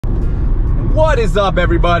What is up,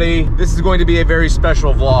 everybody? This is going to be a very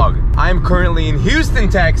special vlog. I am currently in Houston,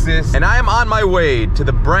 Texas, and I am on my way to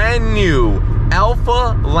the brand new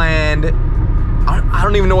Alphaland. I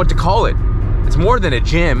don't even know what to call it. It's more than a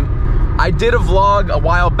gym. I did a vlog a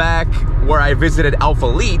while back where I visited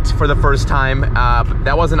Alphalete for the first time. But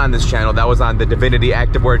that wasn't on this channel. That was on the Divinity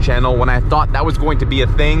Activewear channel when I thought that was going to be a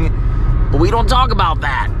thing. But we don't talk about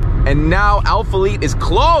that. And now Alphalete is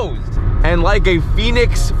closed. And like a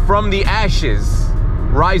phoenix from the ashes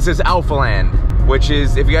rises Alphaland, which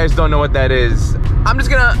is, if you guys don't know what that is, I'm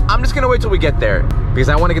just gonna wait till we get there because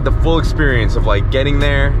I want to get the full experience of like getting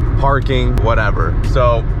there, parking, whatever.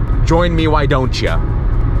 So join me, why don't ya?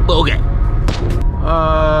 Okay.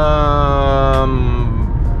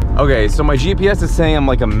 Okay, so my GPS is saying I'm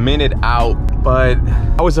like a minute out, but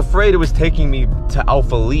I was afraid it was taking me to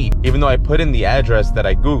Alphalete, even though I put in the address that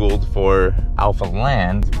I Googled for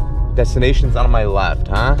Alphaland. Destination's on my left,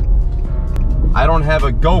 huh? I don't have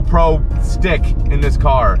a GoPro stick in this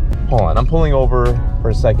car. Hold on, I'm pulling over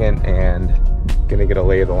for a second and gonna get a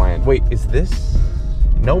lay of the land. Wait, is this?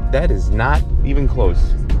 Nope, that is not even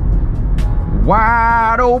close.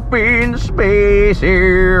 Wide open space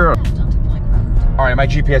here. All right, my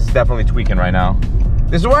GPS is definitely tweaking right now.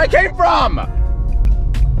 This is where I came from.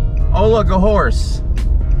 Oh, look, a horse.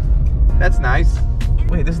 That's nice.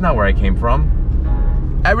 Wait, this is not where I came from.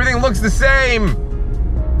 Everything looks the same.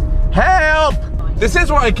 Help! This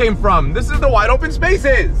is where I came from. This is the wide open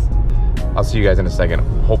spaces. I'll see you guys in a second,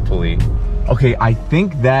 hopefully. Okay, I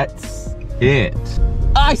think that's it.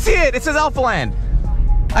 I see it, it says Alphaland.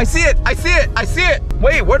 I see it, I see it, I see it.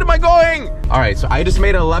 Wait, where am I going? All right, so I just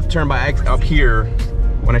made a left turn by up here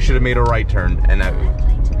when I should have made a right turn, and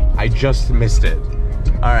I just missed it.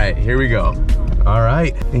 All right, here we go. All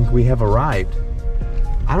right, I think we have arrived.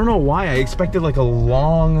 I don't know why, I expected like a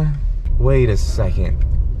long, wait a second.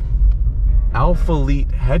 Alphalete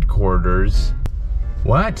headquarters.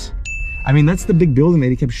 What? I mean, that's the big building that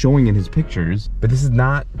he kept showing in his pictures, but this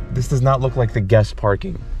does not look like the guest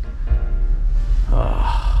parking.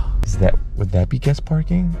 Would that be guest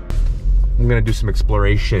parking? I'm gonna do some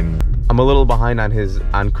exploration. I'm a little behind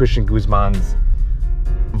on Christian Guzman's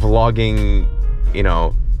vlogging, you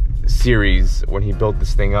know, series when he built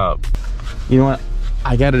this thing up. You know what?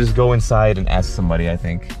 I gotta just go inside and ask somebody, I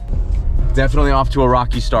think. Definitely off to a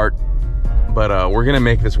rocky start, but we're gonna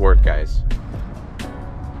make this work, guys.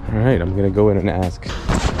 All right, I'm gonna go in and ask.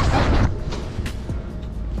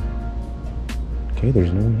 Okay,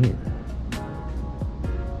 there's no one here.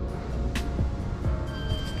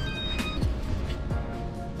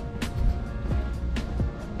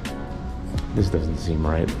 This doesn't seem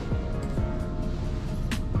right.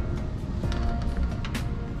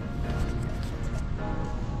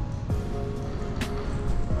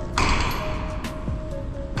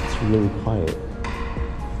 It's really quiet.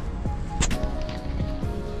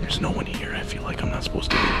 There's no one here. I feel like I'm not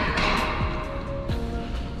supposed to be here.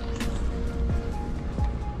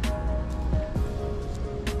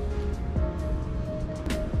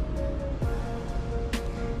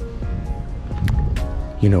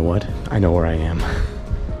 You know what? I know where I am.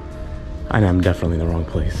 And I'm definitely in the wrong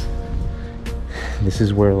place. This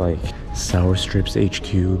is where like Sour Strips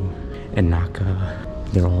HQ and Naka,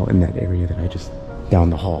 they're all in that area that I just,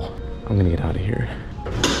 down the hall. I'm gonna get out of here.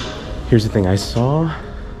 Here's the thing, I saw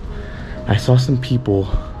some people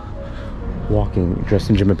walking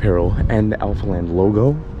dressed in gym apparel and the Alphaland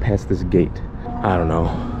logo past this gate. I don't know.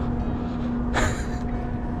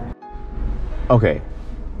 Okay,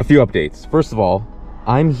 a few updates. First of all,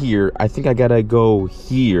 I'm here. I think I gotta go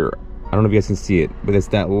here. I don't know if you guys can see it, but it's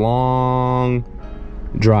that long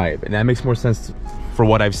drive, and that makes more sense for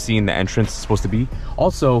what I've seen the entrance is supposed to be.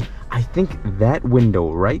 Also, I think that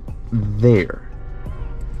window right there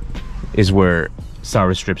is where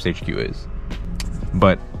Sour Strips HQ is.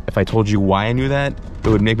 But if I told you why I knew that, it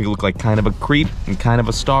would make me look like kind of a creep and kind of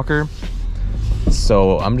a stalker.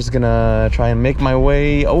 So I'm just gonna try and make my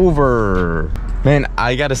way over. Man,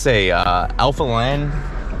 I gotta say, Alphaland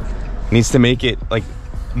needs to make it like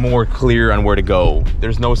more clear on where to go.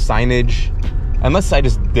 There's no signage, unless I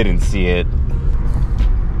just didn't see it.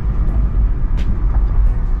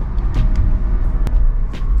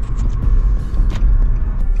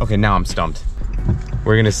 Okay, now I'm stumped.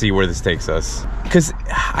 We're gonna see where this takes us. Cause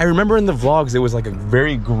I remember in the vlogs, it was like a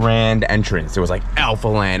very grand entrance. It was like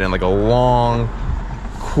Alphaland and like a long,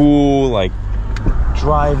 cool, like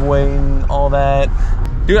driveway and all that.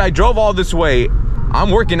 Dude, I drove all this way. I'm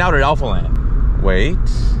working out at Alphaland. Wait.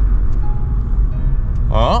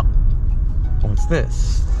 Oh, what's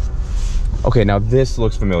this? Okay, now this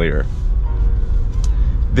looks familiar.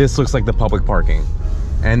 This looks like the public parking.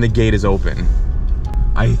 And the gate is open.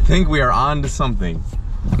 I think we are on to something.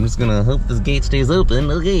 I'm just gonna hope this gate stays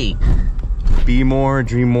open. Okay. Be more,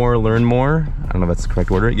 dream more, learn more. I don't know if that's the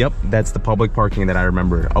correct order. Yep, that's the public parking that I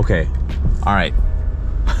remembered. Okay, all right.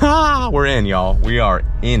 We're in, y'all. We are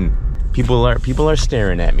in. People are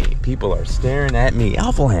staring at me. People are staring at me.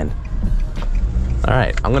 Alphaland. All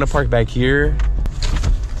right, I'm gonna park back here.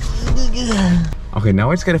 Okay,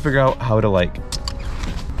 now I just gotta figure out how to like.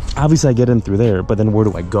 Obviously, I get in through there, but then where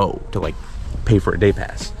do I go to like pay for a day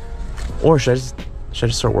pass? Or should I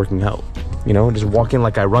just start working out? You know, just walk in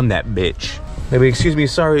like I run that bitch. Maybe, excuse me,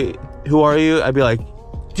 sorry, who are you? I'd be like,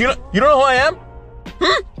 you don't know who I am?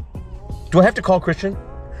 Do I have to call Christian?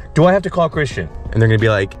 Do I have to call Christian? And they're gonna be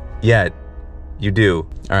like, yeah, you do.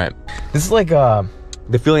 All right. This is like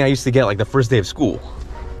the feeling I used to get like the first day of school.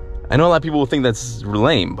 I know a lot of people will think that's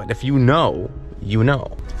lame, but if you know, you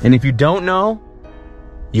know. And if you don't know,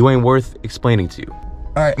 you ain't worth explaining to.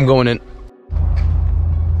 All right, I'm going in.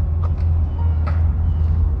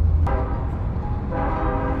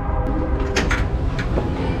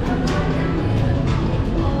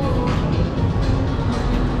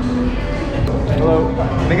 Hello,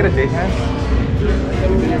 can I get a day pass? Have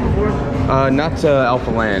you been here before? Not to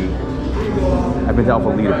Alphaland. I've been to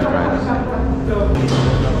Alphalete a few times.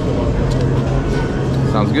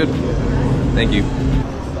 Sounds good. Thank you.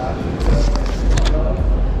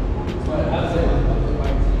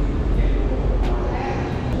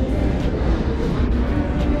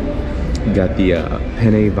 Got the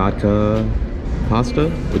penne vodka pasta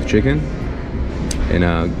with chicken, and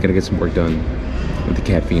gonna get some work done with the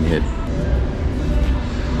caffeine hit.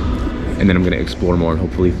 And then I'm gonna explore more and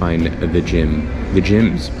hopefully find the gym. The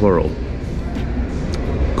gyms, plural.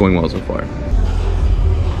 Going well so far.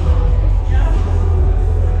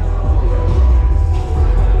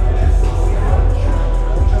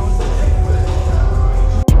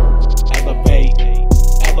 Elevate,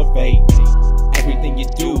 elevate, everything you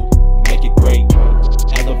do, make it great.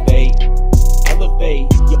 Elevate, elevate,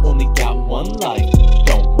 you only got one life,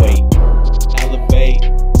 don't wait. Elevate,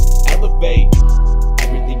 elevate,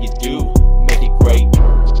 everything you do, make it great.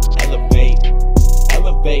 Elevate,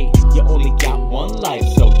 elevate, you only got one life,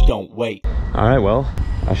 so don't wait. All right, well,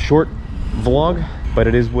 a short vlog, but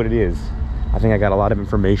it is what it is. I think I got a lot of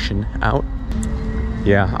information out.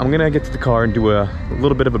 Yeah, I'm gonna get to the car and do a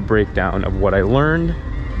little bit of a breakdown of what I learned.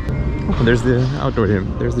 Oh, there's the outdoor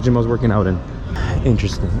gym. There's the gym I was working out in.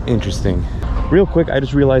 Interesting, interesting. Real quick, I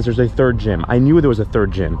just realized there's a third gym. I knew there was a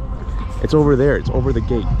third gym. It's over there, it's over the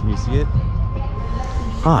gate. Can you see it?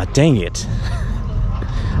 Ah, dang it.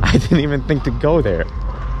 I didn't even think to go there.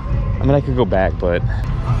 I mean, I could go back, but...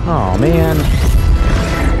 Oh, man.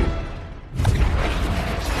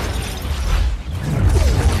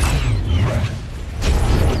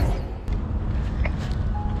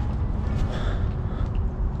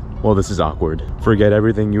 Well, this is awkward. Forget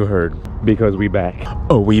everything you heard, because we back.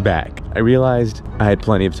 Oh, we back. I realized I had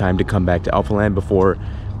plenty of time to come back to Alphaland before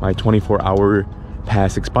my 24-hour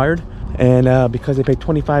pass expired. And because I paid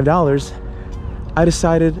 $25, I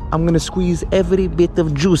decided I'm gonna squeeze every bit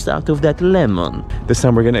of juice out of that lemon. This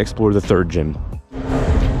time we're gonna explore the third gym.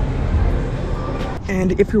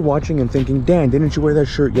 And if you're watching and thinking, Dan, didn't you wear that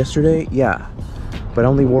shirt yesterday? Yeah, but I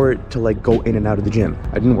only wore it to like go in and out of the gym.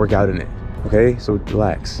 I didn't work out in it, okay? So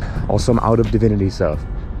relax. Also, I'm out of divinity stuff.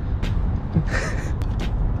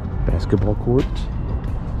 Basketball court.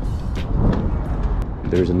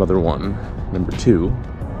 There's another one, number 2,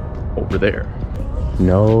 over there.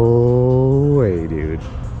 No way, dude.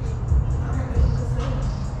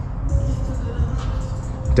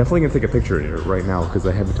 Definitely gonna take a picture of it right now because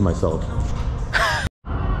I have it to myself.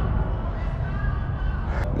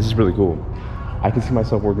 This is really cool. I can see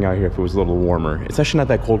myself working out here if it was a little warmer. It's actually not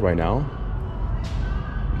that cold right now.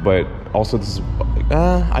 But also this is,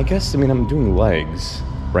 I guess, I mean, I'm doing legs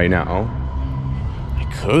right now. I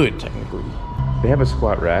could, technically. They have a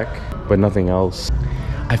squat rack, but nothing else.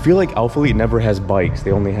 I feel like Alphalete never has bikes.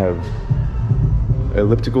 They only have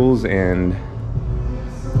ellipticals and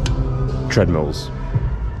treadmills.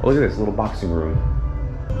 Oh, look at this little boxing room.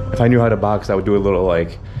 If I knew how to box, I would do a little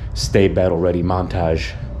like stay battle ready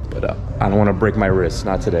montage. But I don't want to break my wrist,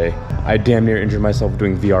 not today. I damn near injured myself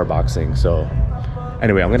doing VR boxing. So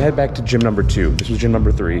anyway, I'm gonna head back to gym number 2. This was gym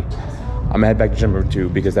number 3. I'm gonna head back to gym number 2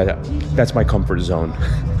 because that's my comfort zone.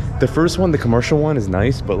 The first one, the commercial one, is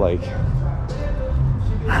nice, but like,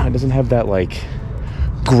 it doesn't have that like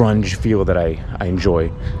grunge feel that I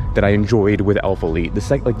enjoyed with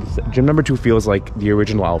Alphalete. Like gym number 2 feels like the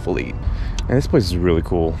original Alphalete, and this place is really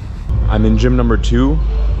cool. I'm in gym number 2,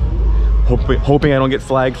 hoping I don't get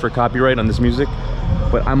flagged for copyright on this music,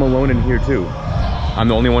 but I'm alone in here too. I'm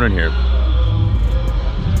the only one in here.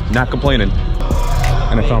 Not complaining.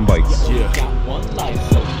 And I found bikes.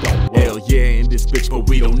 Hell yeah, in this bitch, but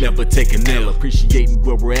we don't never take an L. Appreciating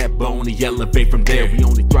where we're at, but only elevate from there. We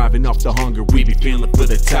only thriving off the hunger, we be feeling for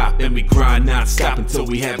the top. And we grind non-stop until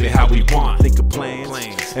we have it how we want. Think of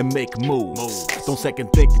plans and make moves. Don't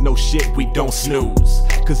second think no shit, we don't snooze.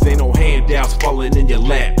 Cause ain't no handouts falling in your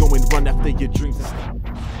lap. Go and run after your dreams.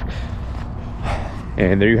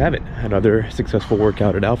 And there you have it. Another successful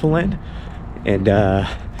workout at Alphaland. And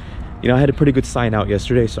you know, I had a pretty good sign out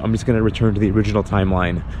yesterday, so I'm just gonna return to the original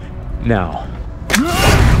timeline now.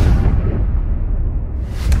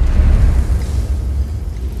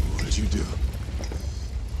 What did you do?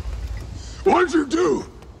 What did you do?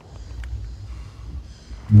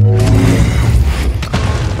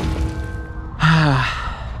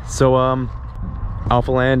 So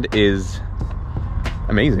Alphaland is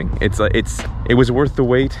amazing. It was worth the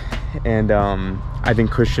wait, and I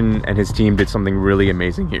think Christian and his team did something really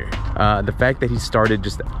amazing here. The fact that he started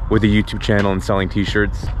just with a YouTube channel and selling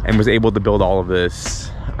t-shirts and was able to build all of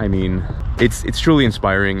this, I mean, it's truly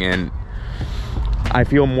inspiring, and I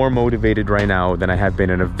feel more motivated right now than I have been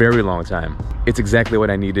in a very long time. It's exactly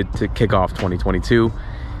what I needed to kick off 2022.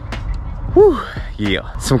 Whew,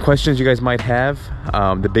 yeah. Some questions you guys might have,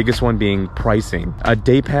 the biggest one being pricing. A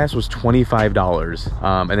day pass was $25,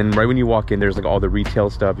 and then right when you walk in, there's like all the retail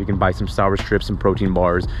stuff. You can buy some sour strips and protein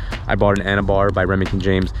bars. I bought an Anabar by Remington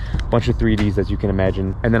James, a bunch of 3Ds as you can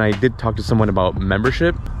imagine. And then I did talk to someone about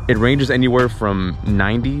membership. It ranges anywhere from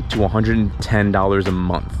 $90 to $110 a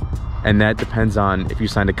month, and that depends on if you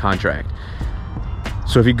signed a contract.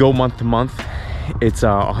 So if you go month to month, it's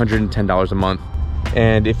 $110 a month.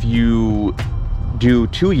 And if you do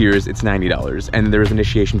 2 years, it's $90, and there's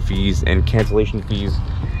initiation fees and cancellation fees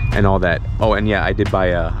and all that. Oh, and yeah, I did buy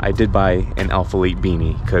an Alphalete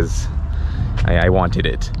beanie because I wanted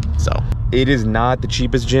it. So it is not the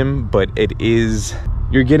cheapest gym, but it is,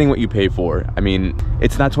 you're getting what you pay for. I mean,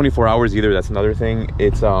 it's not 24 hours either. That's another thing.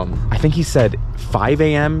 It's I think he said 5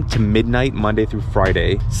 a.m. to midnight Monday through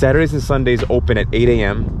Friday. Saturdays and Sundays open at 8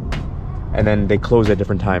 a.m. and then they close at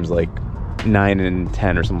different times, like 9 and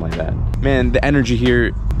 10 or something like that. Man, the energy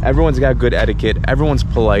here, everyone's got good etiquette, everyone's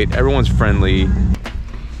polite, everyone's friendly.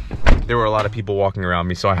 There were a lot of people walking around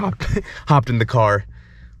me, so I hopped in the car.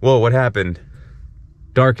 Whoa, what happened?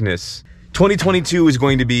 Darkness. 2022 is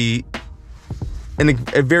going to be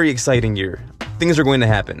a very exciting year. Things are going to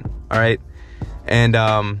happen, all right? And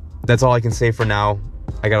that's all I can say for now.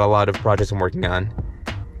 I got a lot of projects I'm working on,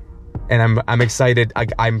 and I'm excited.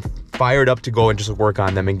 I'm fired up to go and just work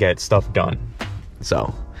on them and get stuff done.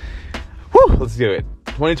 So, whew, let's do it.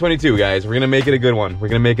 2022, guys. We're gonna make it a good one. We're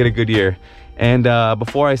gonna make it a good year. And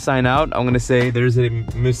before I sign out, I'm gonna say there's a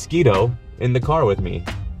mosquito in the car with me,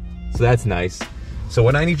 so that's nice. So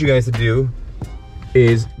what I need you guys to do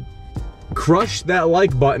is crush that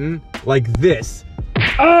like button like this.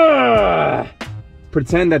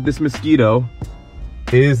 Pretend that this mosquito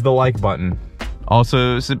is the like button.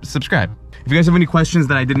 Also, subscribe. If you guys have any questions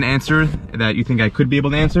that I didn't answer that you think I could be able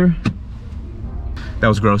to answer, that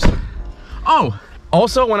was gross. Oh,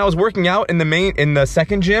 also when I was working out in the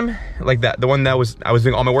second gym, like that, the one that I was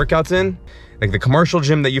doing all my workouts in, like the commercial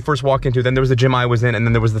gym that you first walk into, then there was the gym I was in, and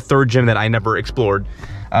then there was the third gym that I never explored.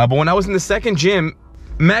 But when I was in the second gym,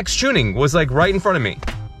 Max Tuning was like right in front of me.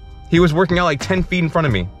 He was working out like 10 feet in front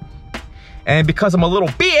of me. And because I'm a little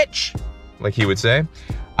bitch, like he would say,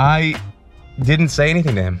 I didn't say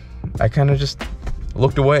anything to him. I kind of just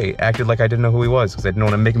looked away, acted like I didn't know who he was because I didn't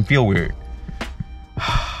want to make him feel weird.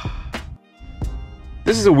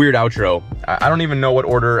 This is a weird outro. I don't even know what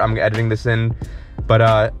order I'm editing this in,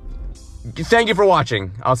 but thank you for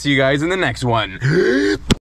watching. I'll see you guys in the next one.